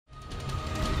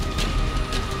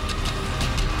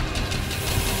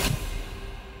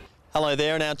Hello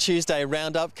there, and our Tuesday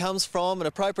roundup comes from an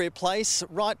appropriate place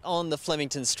right on the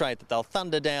Flemington Straight that they'll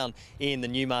thunder down in the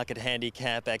Newmarket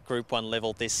Handicap at Group 1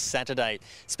 level this Saturday.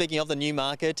 Speaking of the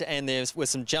Newmarket, and there were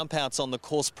some jump outs on the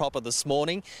course proper this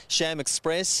morning. Sham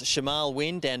Express, Shamal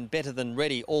Wind and Better Than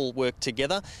Ready all worked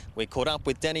together. We caught up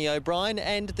with Danny O'Brien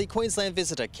and the Queensland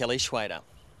visitor Kelly Schweida.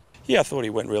 Yeah, I thought he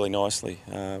went really nicely.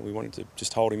 We wanted to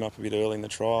just hold him up a bit early in the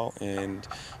trial and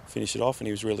finish it off, and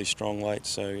he was really strong late,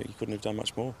 so he couldn't have done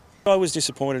much more. I was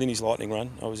disappointed in his lightning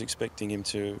run. I was expecting him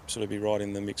to sort of be right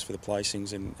in the mix for the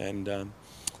placings, and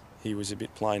he was a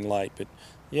bit plain late, but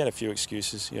he had a few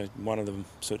excuses. You know, one of them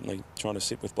certainly trying to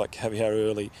sit with Black Caviar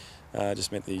early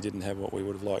just meant that he didn't have what we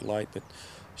would have liked late, but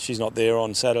she's not there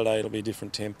on Saturday. It'll be a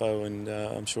different tempo, and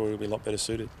I'm sure he'll be a lot better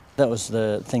suited. That was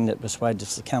the thing that persuaded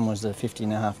us to come, was the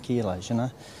 50.5 kilos, you know.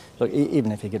 Look,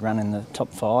 even if he could run in the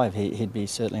top 5, he'd be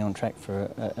certainly on track for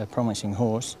a promising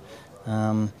horse.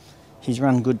 He's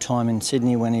run good time in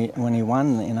Sydney when he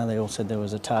won. You know, they all said there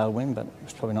was a tailwind, but it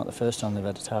was probably not the first time they've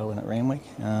had a tailwind at Randwick.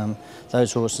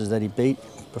 Those horses that he beat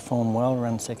performed well,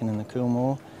 ran second in the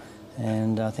Coolmore,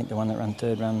 and I think the one that ran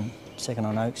third ran second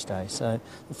on Oaks Day. So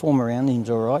the form around him's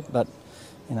all right, but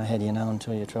you know, how do you know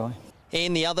until you try?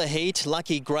 In the other heat,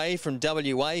 Luckygray from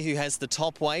WA, who has the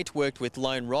top weight, worked with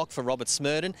Lone Rock for Robert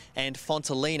Smurden and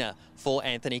Fontalina for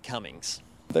Anthony Cummings.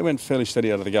 They went fairly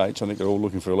steady out of the gates. I think they're all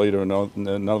looking for a leader, and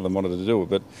none of them wanted to do it.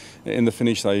 But in the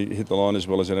finish, they hit the line as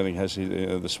well as anything has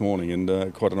this morning,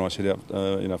 and quite a nice hit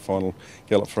out, final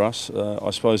gallop for us.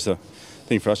 I suppose the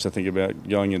thing for us to think about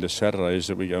going into Saturday is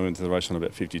that we go into the race on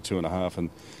about 52.5, and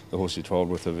the horse he trialled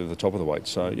with the top of the weight.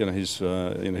 So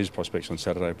his prospects on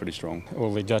Saturday are pretty strong.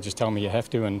 All the judges tell me you have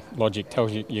to, and logic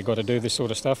tells you you've got to do this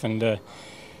sort of stuff. And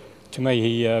to me,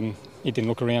 he didn't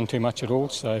look around too much at all,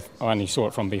 so I only saw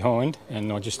it from behind,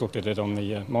 and I just looked at it on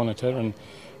the monitor, and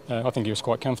I think he was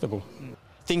quite comfortable.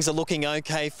 Things are looking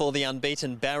okay for the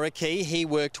unbeaten Barakey. He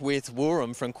worked with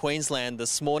Wooram from Queensland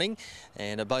this morning,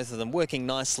 and both of them working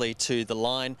nicely to the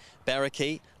line.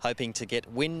 Barakey hoping to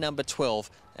get win number 12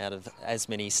 out of as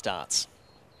many starts.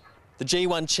 The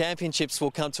G1 Championships will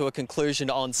come to a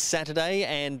conclusion on Saturday,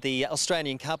 and the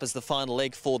Australian Cup is the final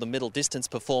leg for the middle distance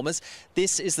performers.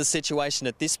 This is the situation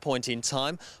at this point in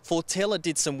time. Fortella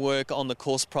did some work on the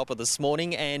course proper this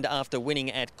morning, and after winning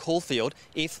at Caulfield,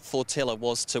 if Fortella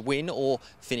was to win or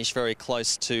finish very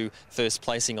close to first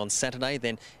placing on Saturday,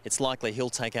 then it's likely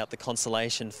he'll take out the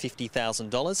consolation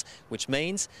 $50,000, which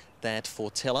means that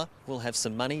Fortella will have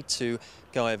some money to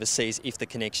go overseas if the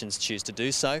connections choose to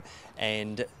do so.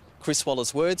 And Chris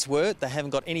Waller's words were they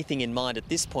haven't got anything in mind at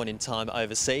this point in time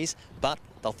overseas, but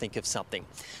they'll think of something.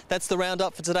 That's the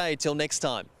roundup for today. Till next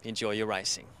time, enjoy your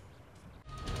racing.